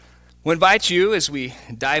We invite you, as we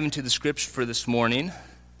dive into the scripture for this morning,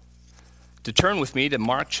 to turn with me to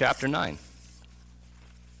Mark chapter 9.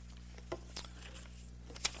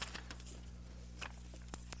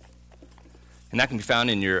 And that can be found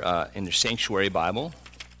in your Sanctuary Bible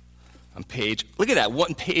on page, look at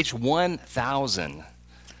that, page 1,000.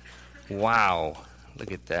 Wow,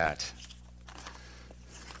 look at that.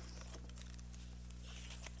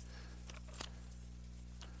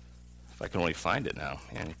 If I can only find it now,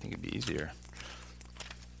 man, I think it'd be easier.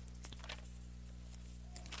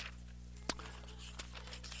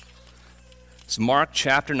 It's Mark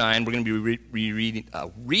chapter 9. We're going to be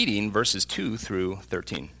reading verses 2 through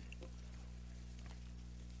 13.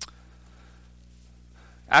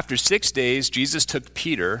 After 6 days, Jesus took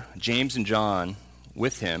Peter, James, and John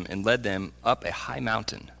with him and led them up a high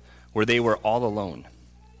mountain where they were all alone.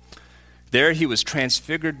 There he was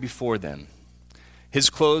transfigured before them. His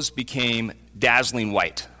clothes became dazzling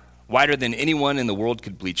white, whiter than anyone in the world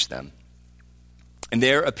could bleach them. And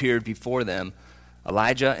there appeared before them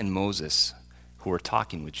Elijah and Moses, who were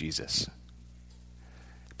talking with Jesus.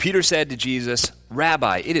 Peter said to Jesus,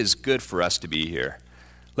 "Rabbi, it is good for us to be here.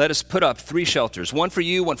 Let us put up 3 shelters, one for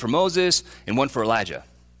you, one for Moses, and one for Elijah."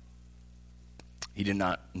 He did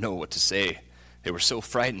not know what to say. They were so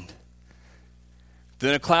frightened.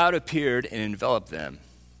 Then a cloud appeared and enveloped them,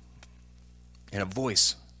 and a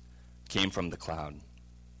voice came from the cloud.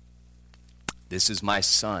 "This is my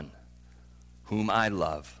son, whom I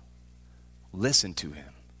love. Listen to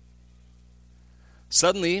him."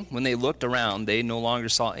 Suddenly, when they looked around, they no longer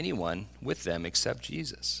saw anyone with them except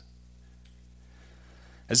Jesus.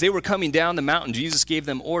 As they were coming down the mountain, Jesus gave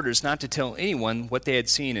them orders not to tell anyone what they had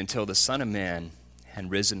seen until the Son of Man had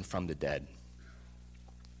risen from the dead.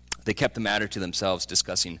 They kept the matter to themselves,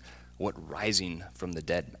 discussing what rising from the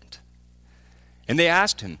dead meant. And they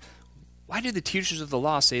asked him, "Why did the teachers of the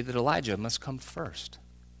law say that Elijah must come first?"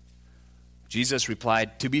 Jesus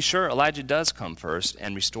replied, "To be sure, Elijah does come first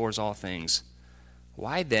and restores all things.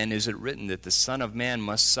 Why then is it written that the Son of Man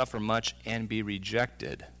must suffer much and be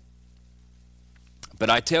rejected? But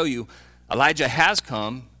I tell you, Elijah has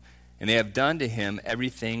come, and they have done to him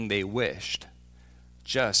everything they wished,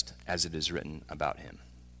 just as it is written about him."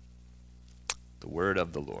 The word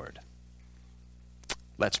of the Lord.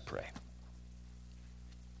 Let's pray.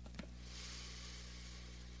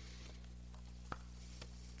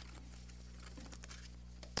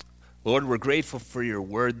 Lord, we're grateful for your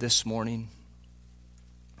word this morning,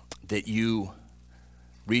 that you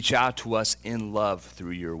reach out to us in love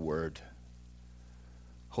through your word.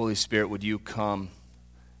 Holy Spirit, would you come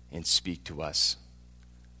and speak to us?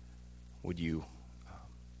 Would you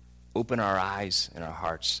open our eyes and our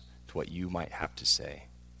hearts to what you might have to say?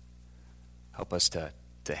 Help us to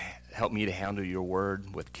help me to handle your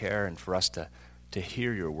word with care, and for us to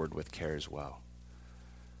hear your word with care as well.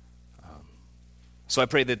 So I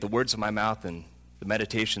pray that the words of my mouth and the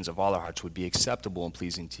meditations of all our hearts would be acceptable and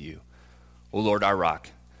pleasing to you, O Lord, our rock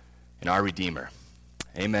and our Redeemer.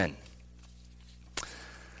 Amen.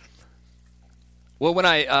 Well, when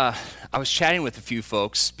I was chatting with a few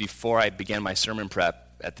folks before I began my sermon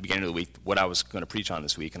prep at the beginning of the week, what I was going to preach on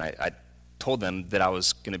this week, and I told them that I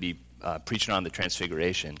was going to be preaching on the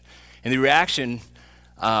Transfiguration. And the reaction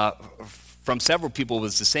from several people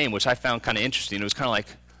was the same, which I found kind of interesting. It was kind of like,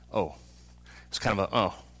 oh. It's kind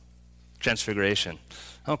of Transfiguration.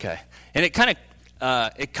 Okay. And it kind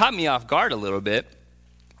of, it caught me off guard a little bit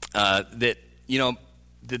that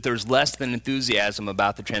there's less than enthusiasm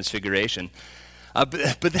about the Transfiguration. But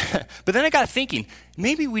then I got thinking,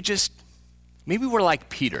 maybe we're like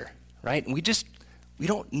Peter, right? And we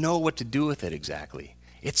don't know what to do with it exactly.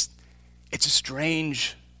 It's a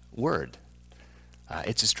strange word.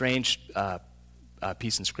 It's a strange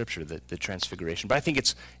piece in Scripture, the Transfiguration. But I think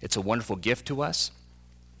it's a wonderful gift to us.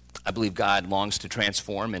 I believe God longs to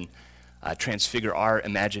transform and transfigure our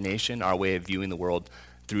imagination, our way of viewing the world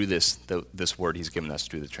through this word he's given us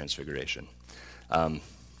through the Transfiguration.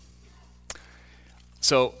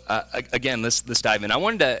 So again, let's dive in. I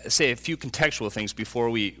wanted to say a few contextual things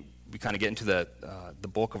before we kind of get into the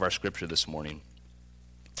bulk of our Scripture this morning.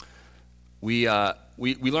 We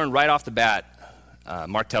learned right off the bat,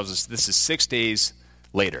 Mark tells us this is 6 days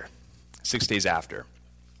later, 6 days after.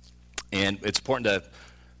 And it's important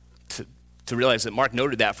to realize that Mark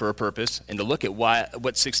noted that for a purpose and to look at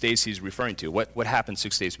what 6 days he's referring to. What happened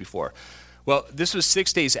 6 days before? Well, this was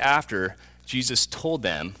 6 days after Jesus told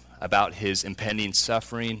them about his impending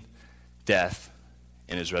suffering, death,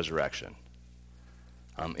 and his resurrection.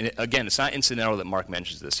 And again, it's not incidental that Mark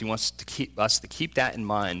mentions this. He wants us to keep that in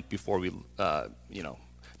mind before we, to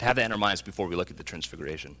have that in our minds before we look at the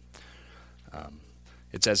Transfiguration.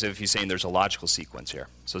 It's as if he's saying there's a logical sequence here.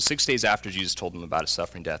 So 6 days after Jesus told them about his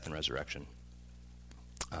suffering, death, and resurrection.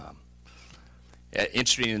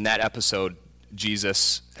 Interesting, in that episode,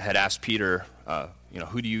 Jesus had asked Peter,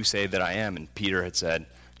 who do you say that I am? And Peter had said,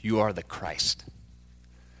 you are the Christ.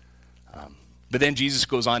 But then Jesus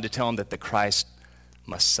goes on to tell him that the Christ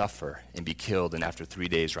must suffer and be killed and after 3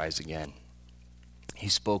 days rise again. He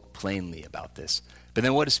spoke plainly about this. But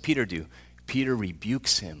then what does Peter do? Peter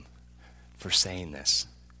rebukes him for saying this,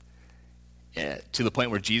 to the point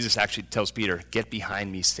where Jesus actually tells Peter, get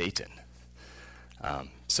behind me, Satan. And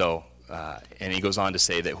he goes on to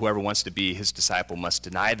say that whoever wants to be his disciple must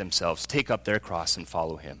deny themselves, take up their cross, and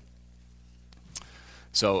follow him.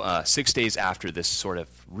 So 6 days after this sort of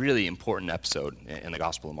really important episode in the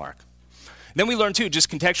Gospel of Mark. Then we learn too, just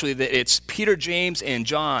contextually, that it's Peter, James, and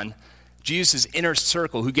John, Jesus' inner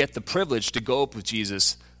circle, who get the privilege to go up with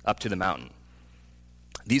Jesus up to the mountain.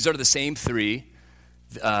 These are the same three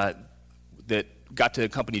that got to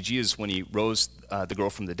accompany Jesus when he rose the girl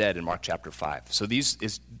from the dead in Mark chapter 5. So these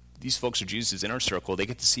folks are Jesus' inner circle. They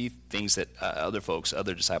get to see things that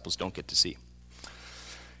other disciples don't get to see.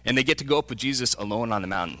 And they get to go up with Jesus alone on the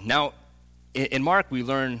mountain. Now, in Mark, we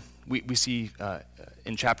see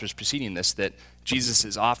in chapters preceding this that Jesus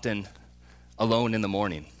is often alone in the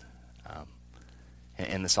morning,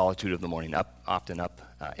 in the solitude of the morning, often up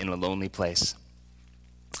in a lonely place,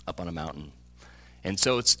 up on a mountain. And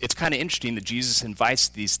so it's kind of interesting that Jesus invites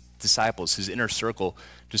these disciples, his inner circle,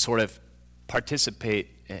 to sort of participate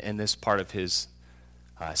in this part of his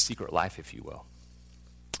secret life, if you will.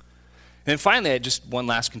 And then finally, just one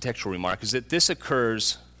last contextual remark is that this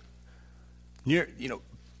occurs near,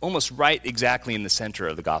 almost right exactly in the center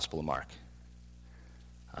of the Gospel of Mark.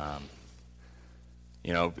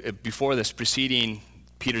 Before this, preceding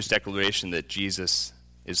Peter's declaration that Jesus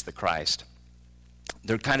is the Christ,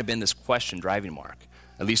 there had kind of been this question driving Mark,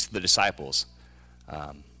 at least the disciples.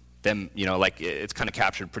 It's kind of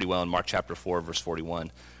captured pretty well in Mark chapter 4, verse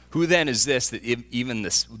 41. Who then is this that even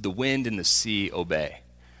the wind and the sea obey?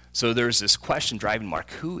 So there's this question driving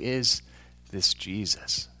Mark. Who is this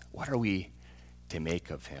Jesus? What are we to make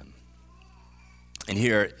of him? And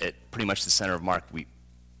here at pretty much the center of Mark, we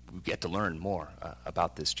get to learn more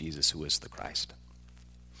about this Jesus who is the Christ.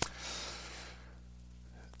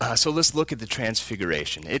 So let's look at the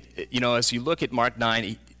transfiguration. As you look at Mark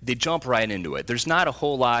 9, they jump right into it. There's not a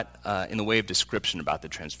whole lot in the way of description about the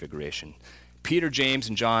transfiguration. Peter, James,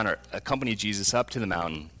 and John accompany Jesus up to the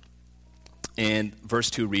mountain. And verse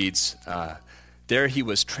 2 reads, there he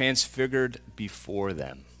was transfigured before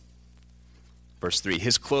them. Verse 3,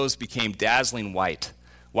 his clothes became dazzling white,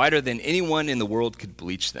 whiter than anyone in the world could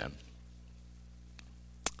bleach them.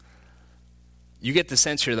 You get the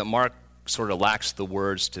sense here that Mark sort of lacks the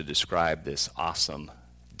words to describe this awesome,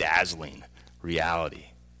 dazzling reality.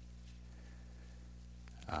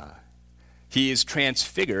 He is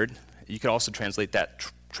transfigured. You could also translate that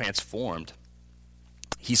transformed.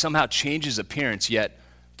 He somehow changes appearance, yet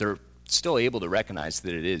they're still able to recognize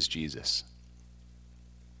that it is Jesus.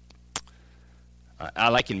 I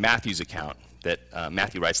like in Matthew's account that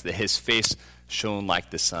Matthew writes that his face shone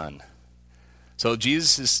like the sun. So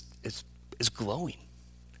Jesus is glowing.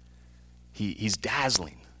 He's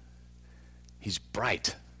dazzling. He's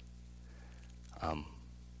bright. And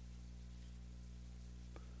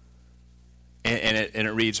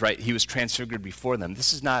it reads, right, he was transfigured before them.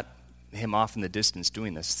 This is not him off in the distance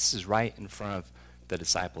doing this. This is right in front of the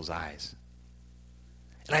disciples' eyes.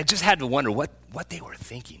 And I just had to wonder what they were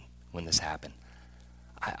thinking when this happened.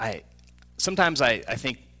 Sometimes I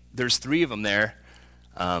think there's three of them there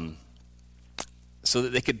so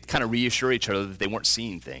that they could kind of reassure each other that they weren't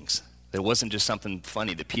seeing things. That it wasn't just something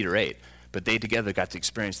funny that Peter ate, but they together got to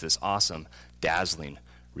experience this awesome, dazzling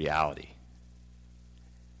reality.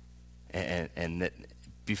 And that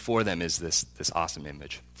before them is this awesome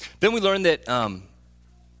image. Then we learn that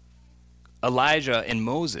Elijah and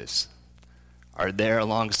Moses are there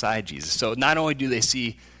alongside Jesus. So not only do they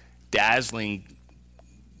see dazzling,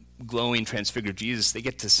 glowing, transfigured Jesus, they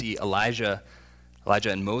get to see Elijah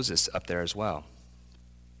and Moses up there as well.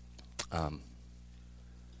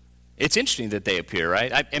 It's interesting that they appear,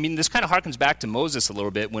 right? I mean, this kind of harkens back to Moses a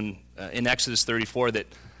little bit when in Exodus 34 that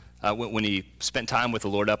when he spent time with the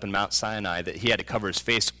Lord up in Mount Sinai, that he had to cover his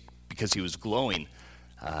face because he was glowing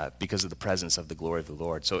because of the presence of the glory of the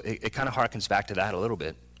Lord. So it kind of harkens back to that a little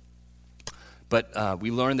bit. But we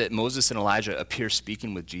learn that Moses and Elijah appear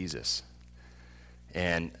speaking with Jesus.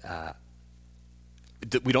 And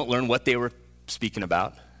we don't learn what they were speaking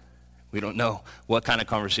about. We don't know what kind of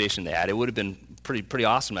conversation they had. It would have been pretty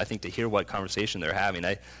awesome, I think, to hear what conversation they're having.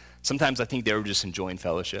 Sometimes I think they were just enjoying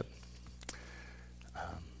fellowship.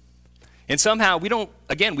 And somehow we don't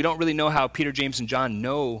really know how Peter, James, and John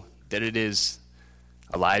know that it is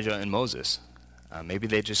Elijah and Moses. Maybe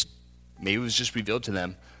it was just revealed to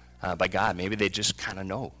them by God. Maybe they just kind of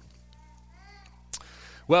know.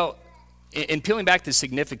 Well, in peeling back the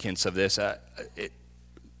significance of this,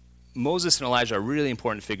 Moses and Elijah are really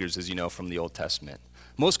important figures, as you know, from the Old Testament.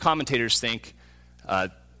 Most commentators think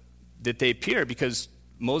that they appear because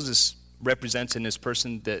Moses represents in his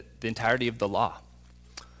person the entirety of the law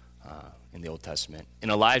in the Old Testament. And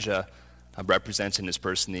Elijah represents in his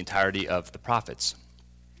person the entirety of the prophets.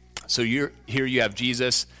 So here you have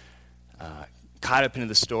Jesus caught up into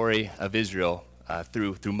the story of Israel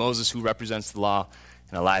through Moses, who represents the law,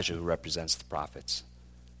 and Elijah, who represents the prophets.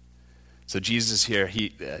 So Jesus here,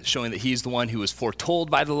 showing that he's the one who was foretold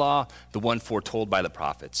by the law, the one foretold by the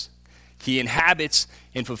prophets. He inhabits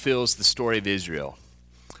and fulfills the story of Israel,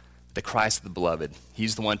 the Christ, the beloved.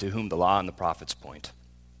 He's the one to whom the law and the prophets point.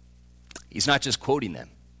 He's not just quoting them.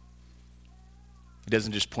 He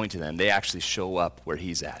doesn't just point to them. They actually show up where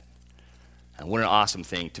he's at. And what an awesome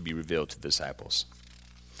thing to be revealed to the disciples.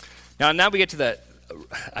 Now we get to the,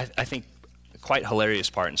 I think, quite hilarious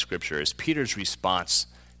part in Scripture is Peter's response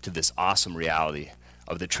to this awesome reality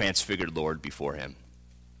of the transfigured Lord before him.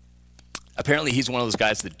 Apparently, he's one of those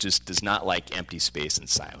guys that just does not like empty space and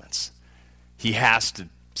silence. He has to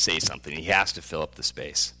say something. He has to fill up the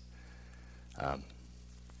space.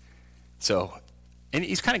 And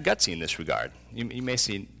he's kind of gutsy in this regard. You may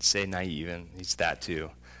say naive, and he's that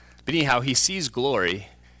too. But anyhow, he sees glory,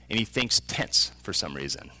 and he thinks tents for some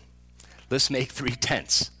reason. Let's make 3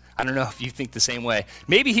 tents. I don't know if you think the same way.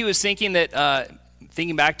 Maybe he was thinking that,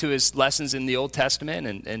 thinking back to his lessons in the Old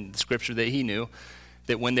Testament and the scripture that he knew,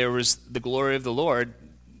 that when there was the glory of the Lord,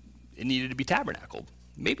 it needed to be tabernacled.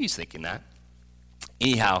 Maybe he's thinking that.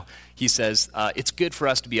 Anyhow, he says, it's good for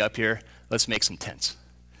us to be up here. Let's make some tents.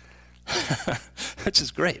 Which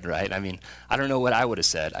is great, right? I mean, I don't know what I would have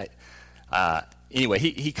said. Anyway,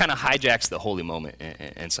 he kind of hijacks the holy moment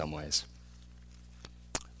in some ways.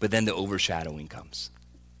 But then the overshadowing comes.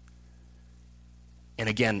 And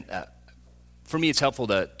again, for me, it's helpful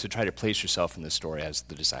to try to place yourself in this story as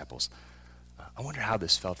the disciples. I wonder how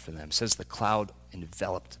this felt for them. It says the cloud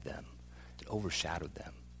enveloped them. It overshadowed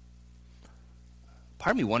them.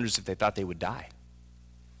 Part of me wonders if they thought they would die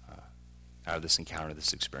out of this encounter,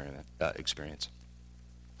 this experience.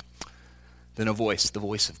 Then a voice, the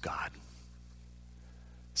voice of God,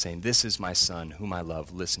 saying, "This is my son, whom I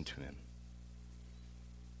love. Listen to him."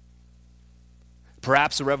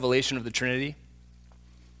 Perhaps a revelation of the Trinity.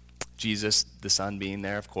 Jesus, the Son, being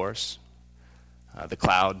there, of course. The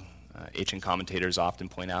cloud, ancient commentators often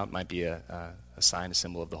point out, might be a sign, a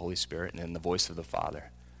symbol of the Holy Spirit, and then the voice of the Father.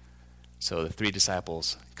 So the 3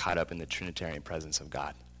 disciples caught up in the Trinitarian presence of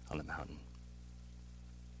God on the mountain.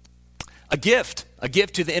 A gift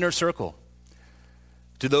to the inner circle.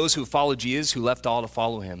 To those who follow Jesus, who left all to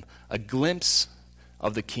follow him. A glimpse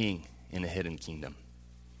of the King in a hidden kingdom.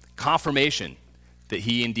 Confirmation that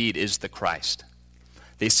he indeed is the Christ.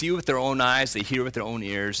 They see with their own eyes, they hear with their own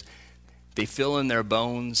ears, they feel in their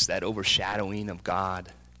bones that overshadowing of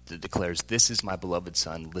God that declares, "This is my beloved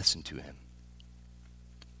Son, listen to him."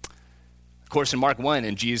 Of course, in Mark 1,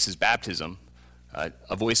 in Jesus' baptism,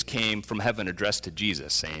 a voice came from heaven addressed to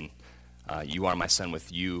Jesus saying, "You are my Son, with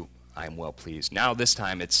you I am well pleased." Now this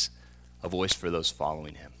time it's a voice for those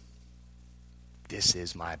following him. "This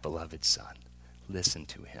is my beloved Son, listen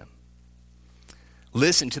to him."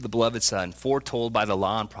 Listen to the beloved Son, foretold by the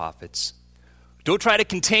law and prophets. Don't try to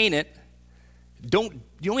contain it. You don't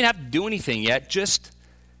even have to do anything yet. Just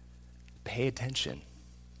pay attention.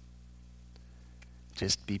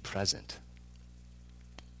 Just be present.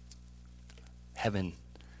 Heaven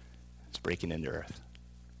is breaking into earth.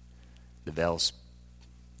 The veil's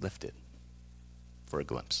lifted for a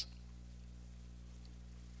glimpse.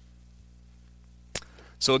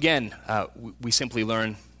 So again, we simply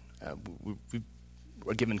learn,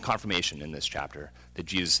 we're given confirmation in this chapter that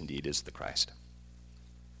Jesus indeed is the Christ.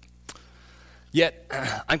 Yet,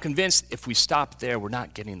 I'm convinced if we stop there, we're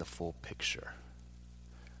not getting the full picture.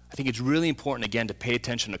 I think it's really important, again, to pay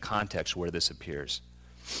attention to context where this appears.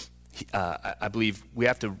 I believe we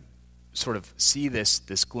have to sort of see this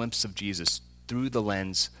glimpse of Jesus through the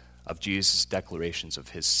lens of Jesus' declarations of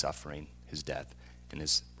his suffering, his death, and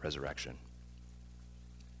his resurrection.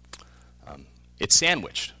 It's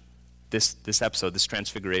sandwiched. This episode, this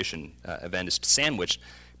transfiguration event is sandwiched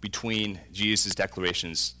between Jesus'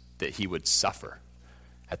 declarations that he would suffer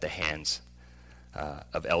at the hands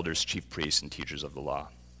of elders, chief priests, and teachers of the law.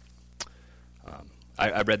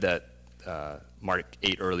 I read that Mark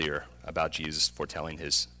 8 earlier about Jesus foretelling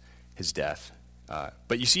his death.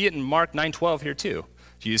 But you see it in Mark 9:12 here too.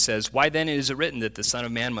 Jesus says, "Why then is it written that the Son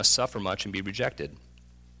of Man must suffer much and be rejected?"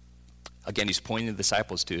 Again, he's pointing the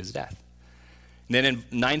disciples to his death. And then in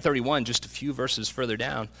 9:31, just a few verses further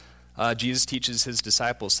down, Jesus teaches his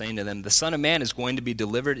disciples, saying to them, "The Son of Man is going to be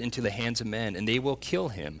delivered into the hands of men, and they will kill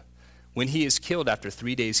him. When he is killed, after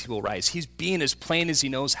 3 days he will rise." He's being as plain as he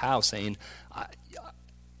knows how, saying,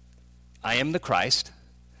 I am the Christ.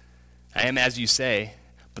 I am as you say,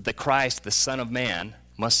 but the Christ, the Son of Man,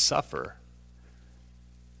 must suffer,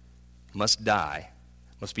 must die,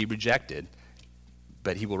 must be rejected,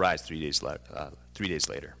 but he will rise 3 days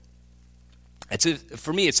later.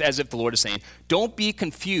 For me, it's as if the Lord is saying, don't be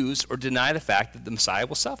confused or deny the fact that the Messiah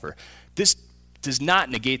will suffer. This does not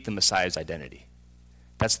negate the Messiah's identity.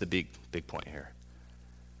 That's the big point here.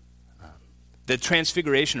 The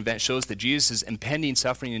transfiguration event shows that Jesus' impending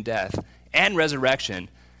suffering and death and resurrection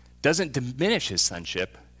doesn't diminish his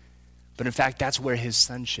sonship, but in fact, that's where his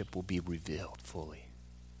sonship will be revealed fully.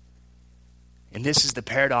 And this is the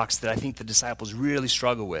paradox that I think the disciples really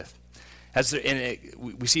struggle with.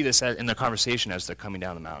 We see this in their conversation as they're coming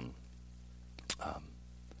down the mountain.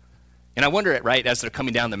 And I wonder, right, as they're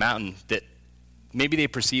coming down the mountain, that maybe they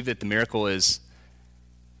perceive that the miracle is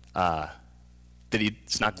that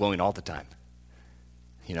it's not glowing all the time.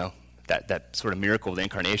 You know, that sort of miracle of the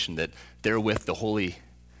incarnation, that they're with the Holy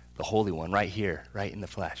One right here, right in the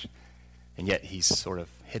flesh. And yet he's sort of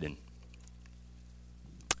hidden.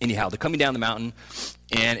 Anyhow, they're coming down the mountain,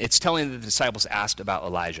 and it's telling the disciples asked about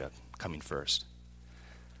Elijah coming first.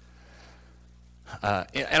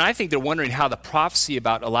 And I think they're wondering how the prophecy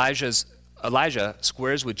about Elijah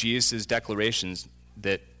squares with Jesus' declarations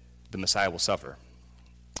that the Messiah will suffer.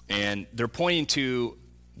 And they're pointing to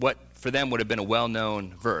what for them would have been a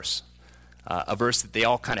well-known verse, a verse that they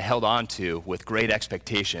all kind of held on to with great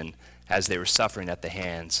expectation as they were suffering at the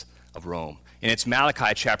hands of Rome. And it's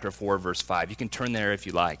Malachi chapter 4, verse 5. You can turn there if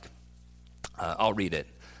you like. I'll read it.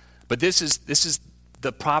 But this is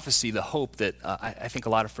the prophecy, the hope that I think a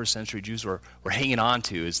lot of first century Jews were hanging on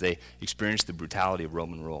to as they experienced the brutality of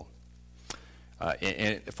Roman rule. And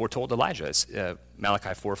it foretold Elijah. It's Malachi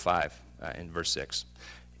 4:5 in verse 6.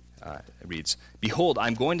 It reads, "Behold,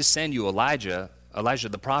 I'm going to send you Elijah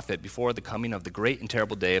the prophet before the coming of the great and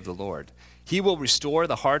terrible day of the Lord. He will restore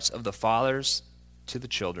the hearts of the fathers to their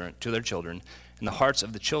children, and the hearts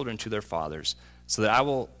of the children to their fathers, so that I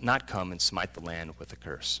will not come and smite the land with a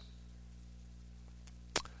curse."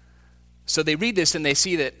 So they read this and they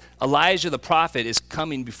see that Elijah the prophet is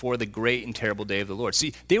coming before the great and terrible day of the Lord.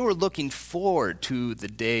 See, they were looking forward to the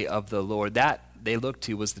day of the Lord. That they looked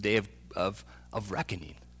to was the day of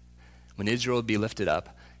reckoning, when Israel would be lifted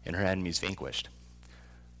up and her enemies vanquished.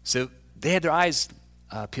 So they had their eyes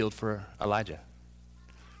peeled for Elijah.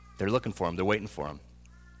 They're looking for him. They're waiting for him.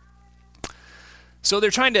 So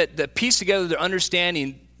they're trying to piece together their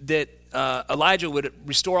understanding that Elijah would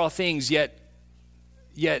restore all things, yet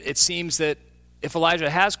it seems that if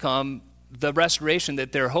Elijah has come, the restoration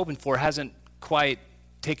that they're hoping for hasn't quite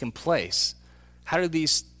taken place. How do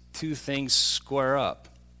these two things square up?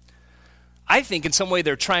 I think in some way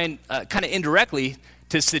they're trying kind of indirectly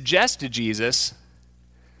to suggest to Jesus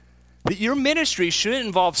that your ministry should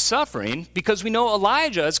involve suffering because we know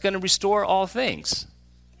Elijah is going to restore all things.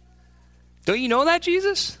 Don't you know that,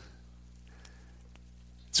 Jesus?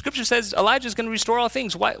 Scripture says Elijah is going to restore all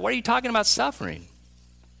things. Why are you talking about suffering?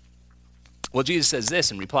 Well, Jesus says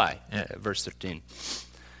this in reply, verse 13.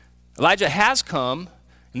 "Elijah has come,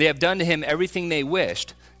 and they have done to him everything they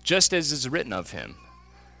wished, just as is written of him."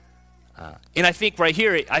 And I think right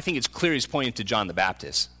here, I think it's clear he's pointing to John the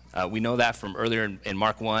Baptist. We know that from earlier in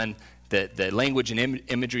Mark 1, that the language and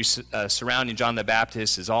imagery surrounding John the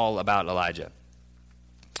Baptist is all about Elijah.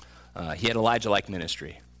 He had Elijah-like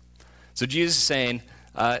ministry. So Jesus is saying,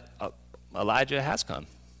 Elijah has come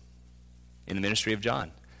in the ministry of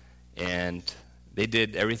John. And they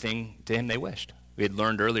did everything to him they wished. We had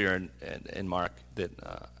learned earlier in Mark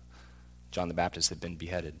that John the Baptist had been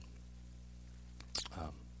beheaded.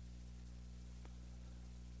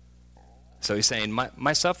 So he's saying,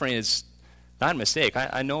 my suffering is not a mistake.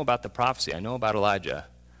 I know about the prophecy. I know about Elijah.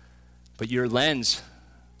 But your lens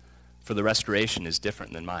for the restoration is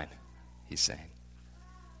different than mine, he's saying.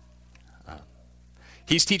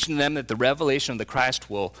 He's teaching them that the revelation of the Christ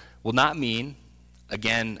will not mean,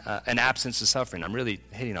 again, an absence of suffering. I'm really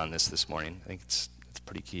hitting on this morning. I think it's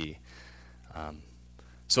pretty key.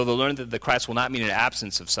 So they'll learn that the Christ will not mean an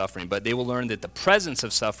absence of suffering, but they will learn that the presence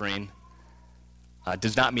of suffering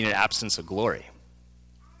does not mean an absence of glory.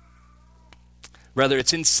 Rather,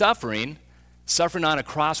 it's in suffering on a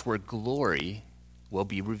cross, where glory will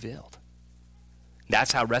be revealed.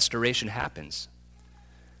 That's how restoration happens.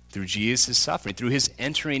 through Jesus' suffering, through his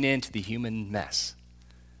entering into the human mess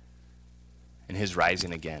and his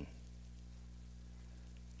rising again.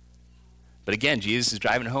 But again, Jesus is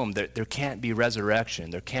driving home. There can't be resurrection.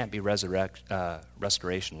 There can't be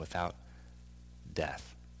restoration without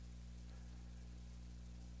death.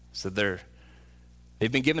 So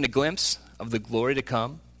they've been given a glimpse of the glory to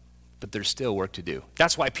come, but there's still work to do.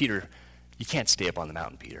 That's why Peter, you can't stay up on the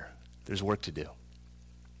mountain, Peter. There's work to do.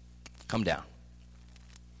 Come down.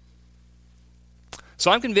 So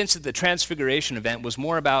I'm convinced that the transfiguration event was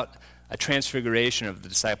more about a transfiguration of the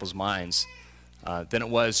disciples' minds than it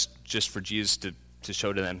was just for Jesus to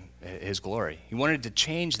show to them his glory. He wanted to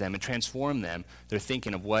change them and transform them, their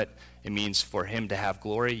thinking of what it means for him to have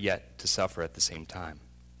glory, yet to suffer at the same time.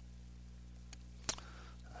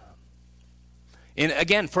 And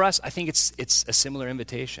again, for us, I think it's a similar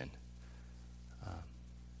invitation.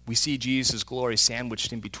 We see Jesus' glory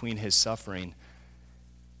sandwiched in between his suffering,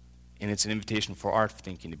 and it's an invitation for our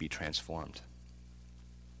thinking to be transformed.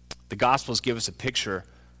 The Gospels give us a picture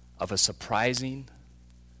of a surprising,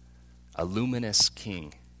 a luminous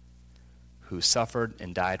king who suffered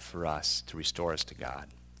and died for us to restore us to God.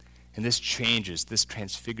 And this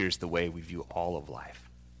transfigures the way we view all of life.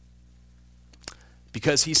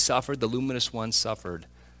 Because he suffered, the luminous one suffered,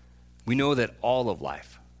 we know that all of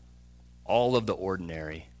life, all of the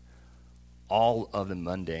ordinary, all of the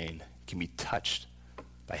mundane can be touched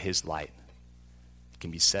by his light. It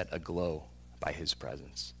can be set aglow by his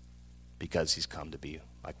presence because he's come to be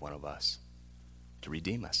like one of us, to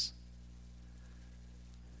redeem us.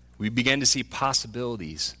 We begin to see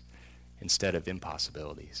possibilities instead of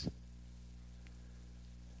impossibilities.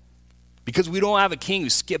 Because we don't have a king who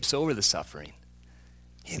skips over the suffering.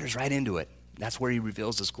 He enters right into it. That's where he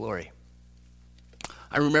reveals his glory.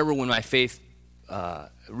 I remember when my faith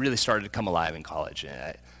really started to come alive in college. And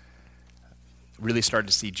I really started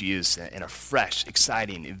to see Jesus in a fresh,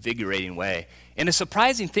 exciting, invigorating way. And a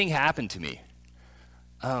surprising thing happened to me.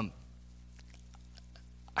 I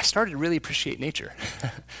started to really appreciate nature,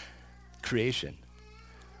 creation.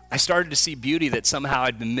 I started to see beauty that somehow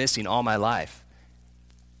I'd been missing all my life.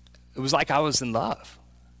 It was like I was in love.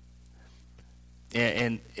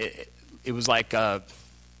 And it was like a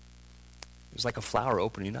flower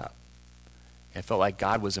opening up. And it felt like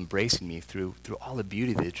God was embracing me through all the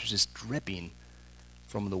beauty that was just dripping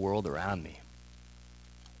from the world around me.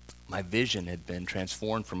 My vision had been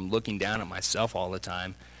transformed from looking down at myself all the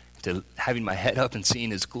time to having my head up and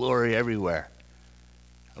seeing his glory everywhere.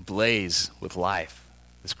 Ablaze with life,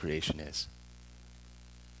 this creation is.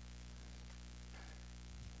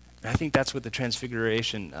 And I think that's what the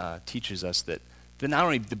Transfiguration teaches us, that not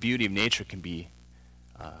only the beauty of nature can be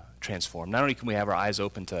transformed, not only can we have our eyes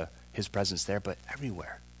open to his presence there, but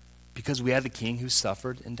everywhere. Because we have the King who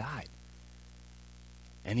suffered and died.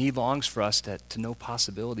 And he longs for us to know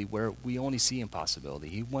possibility where we only see impossibility.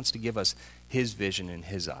 He wants to give us his vision and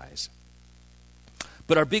his eyes.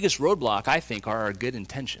 But our biggest roadblock, I think, are our good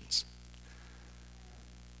intentions.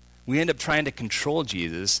 We end up trying to control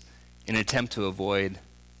Jesus in an attempt to avoid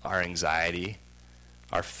our anxiety,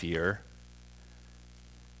 our fear,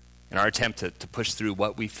 and our attempt to push through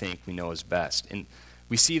what we think we know is best. And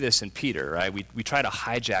we see this in Peter, right? We try to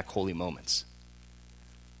hijack holy moments.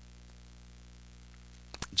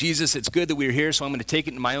 Jesus, it's good that we're here, so I'm going to take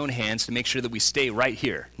it in my own hands to make sure that we stay right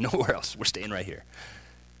here. Nowhere else. We're staying right here.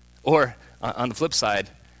 Or on the flip side,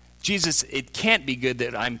 Jesus, it can't be good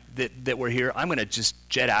that we're here. I'm going to just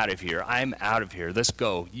jet out of here. I'm out of here. Let's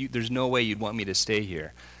go. There's no way you'd want me to stay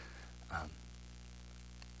here.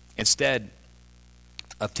 Instead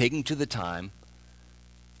of taking the time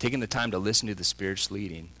to listen to the Spirit's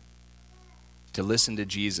leading, to listen to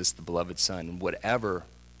Jesus, the beloved Son, in whatever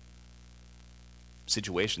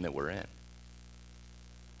situation that we're in.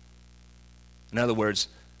 In other words,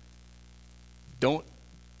 don't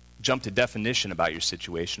jump to definition about your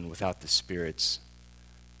situation without the Spirit's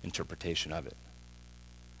interpretation of it.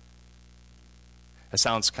 That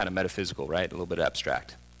sounds kind of metaphysical, right? A little bit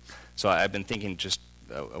abstract. So I've been thinking just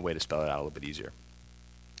a way to spell it out a little bit easier.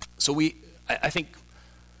 So I think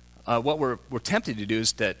what we're tempted to do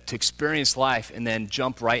is to experience life and then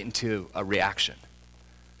jump right into a reaction.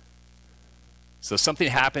 So something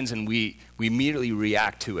happens and we immediately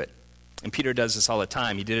react to it. And Peter does this all the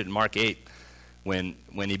time. He did it in Mark 8 when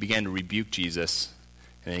he began to rebuke Jesus,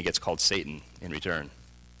 and then he gets called Satan in return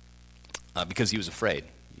because he was afraid.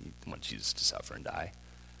 He wanted Jesus to suffer and die.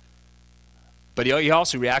 But he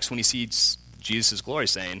also reacts when he sees Jesus' glory,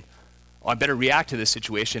 saying, I better react to this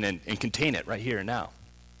situation and contain it right here and now.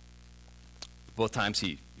 Both times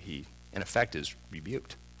he in effect, is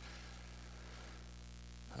rebuked.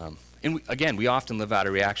 And again, we often live out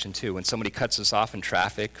of reaction too. When somebody cuts us off in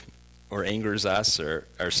traffic or angers us or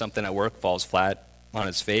something at work falls flat on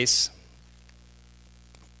its face,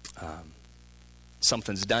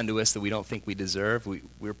 something's done to us that we don't think we deserve,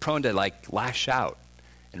 we're prone to lash out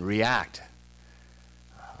and react.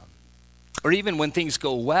 Or even when things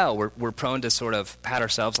go well, we're prone to sort of pat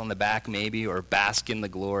ourselves on the back maybe, or bask in the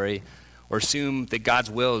glory, or assume that God's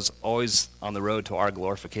will is always on the road to our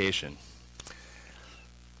glorification.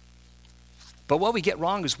 But what we get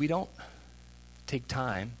wrong is we don't take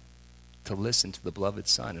time to listen to the beloved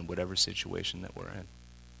Son in whatever situation that we're in.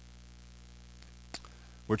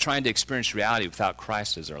 We're trying to experience reality without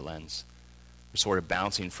Christ as our lens. We're sort of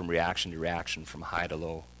bouncing from reaction to reaction, from high to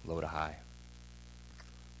low, low to high.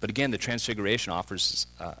 But again, the Transfiguration offers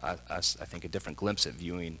us, I think, a different glimpse at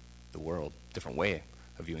viewing the world, different way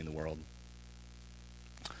of viewing the world.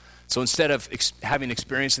 So instead of having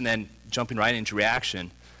experience and then jumping right into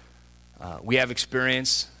reaction, we have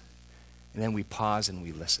experience, and then we pause and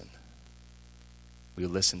we listen. We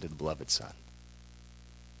listen to the beloved Son.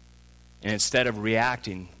 And instead of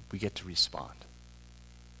reacting, we get to respond.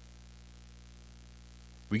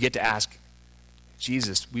 We get to ask,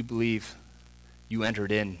 Jesus, we believe you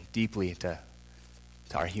entered in deeply to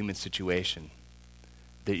our human situation,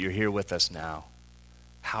 that you're here with us now.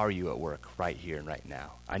 How are you at work right here and right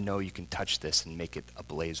now? I know you can touch this and make it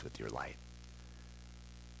ablaze with your light.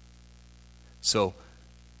 So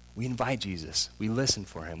we invite Jesus. We listen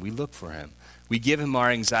for him. We look for him. We give him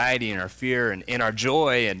our anxiety and our fear and our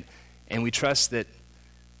joy, and we trust that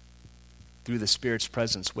through the Spirit's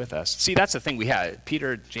presence with us. See, that's the thing we had.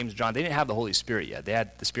 Peter, James, and John, they didn't have the Holy Spirit yet.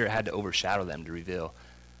 The Spirit had to overshadow them to reveal.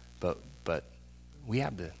 But we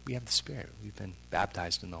have the Spirit. We've been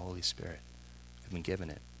baptized in the Holy Spirit. We've been given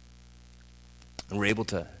it. And we're able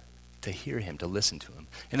to hear him, to listen to him.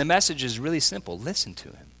 And the message is really simple. Listen to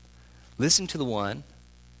him. Listen to the one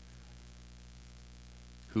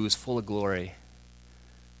who is full of glory,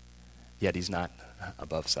 yet he's not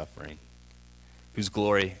above suffering. Whose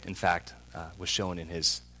glory, in fact, was shown in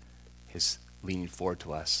his leaning forward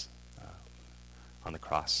to us on the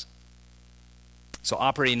cross. So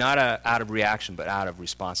operating not out of reaction, but out of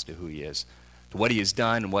response to who he is, to what he has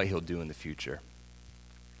done and what he'll do in the future.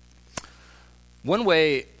 One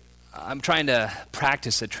way I'm trying to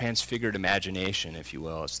practice a transfigured imagination, if you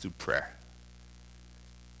will, is through prayer.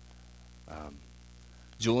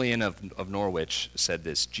 Julian of Norwich said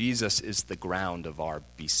this: Jesus is the ground of our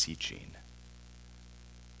beseeching.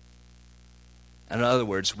 In other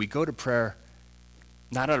words, we go to prayer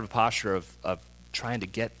not out of a posture of trying to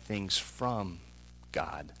get things from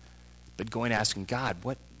God, but going asking God,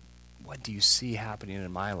 what do you see happening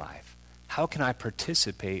in my life? How can I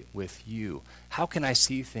participate with you? How can I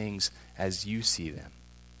see things as you see them?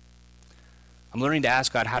 I'm learning to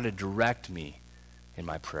ask God how to direct me in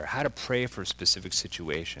my prayer, how to pray for specific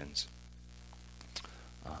situations.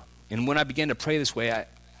 And when I begin to pray this way,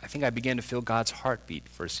 I think I begin to feel God's heartbeat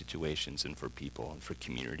for situations and for people and for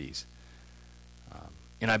communities.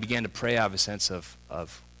 And I began to pray out of a sense of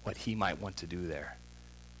what he might want to do there.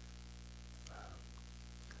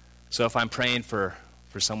 So if I'm praying for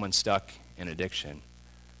someone stuck in addiction,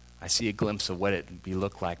 I see a glimpse of what it would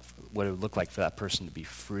look like for that person to be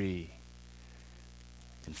free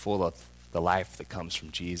and full of the life that comes from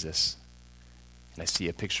Jesus. And I see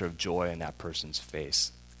a picture of joy in that person's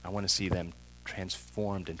face. I want to see them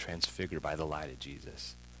transformed and transfigured by the light of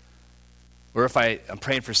Jesus. Or if I'm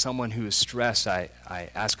praying for someone who is stressed, I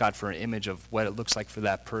ask God for an image of what it looks like for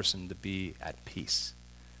that person to be at peace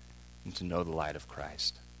and to know the light of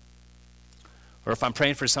Christ. Or if I'm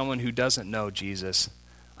praying for someone who doesn't know Jesus,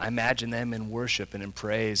 I imagine them in worship and in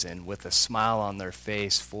praise and with a smile on their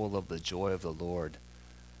face full of the joy of the Lord.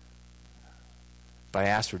 But I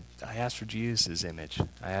ask for Jesus' image.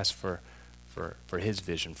 I ask for his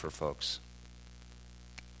vision for folks.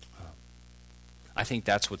 I think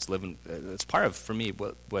that's what's living. It's part of, for me,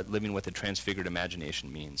 what living with a transfigured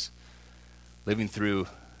imagination means. Living through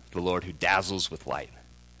the Lord who dazzles with light,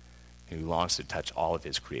 who longs to touch all of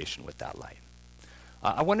his creation with that light.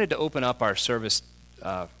 I wanted to open up our service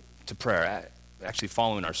to prayer. Actually,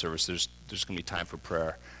 following our service, there's going to be time for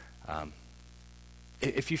prayer.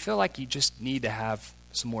 If you feel like you just need to have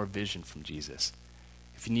some more vision from Jesus,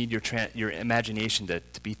 if you need your imagination to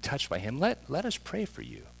be touched by him, let us pray for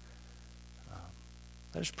you.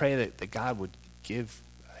 Let us pray that God would give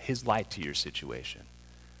his light to your situation.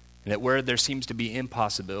 And that where there seems to be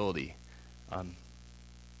impossibility, help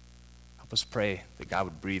us pray that God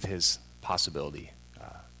would breathe his possibility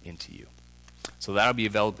into you. So that'll be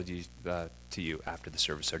available to you after the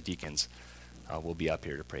service. Our deacons will be up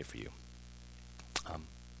here to pray for you.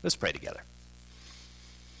 Let's pray together.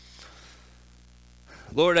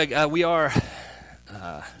 Lord, we are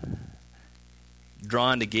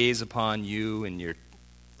drawn to gaze upon you and your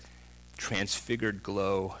transfigured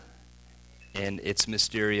glow, and it's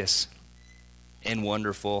mysterious and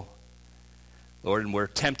wonderful, Lord, and we're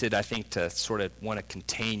tempted, I think, to sort of want to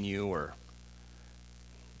contain you or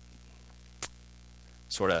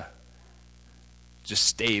sort of just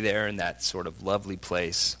stay there in that sort of lovely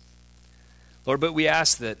place. Lord, but we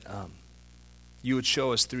ask that you would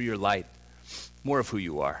show us through your light more of who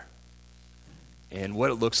you are and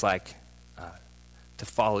what it looks like to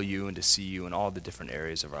follow you and to see you in all the different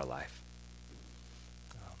areas of our life.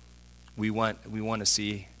 We want to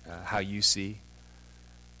see how you see.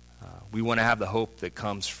 We want to have the hope that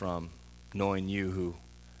comes from knowing you, who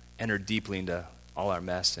entered deeply into all our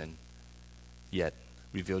mess and yet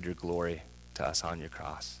revealed your glory to us on your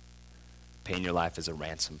cross, paying your life as a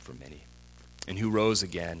ransom for many, and who rose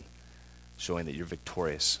again, showing that you're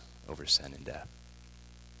victorious over sin and death.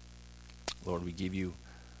 Lord, we give you,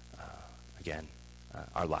 again,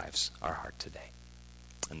 our lives, our heart today.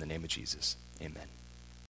 In the name of Jesus, amen.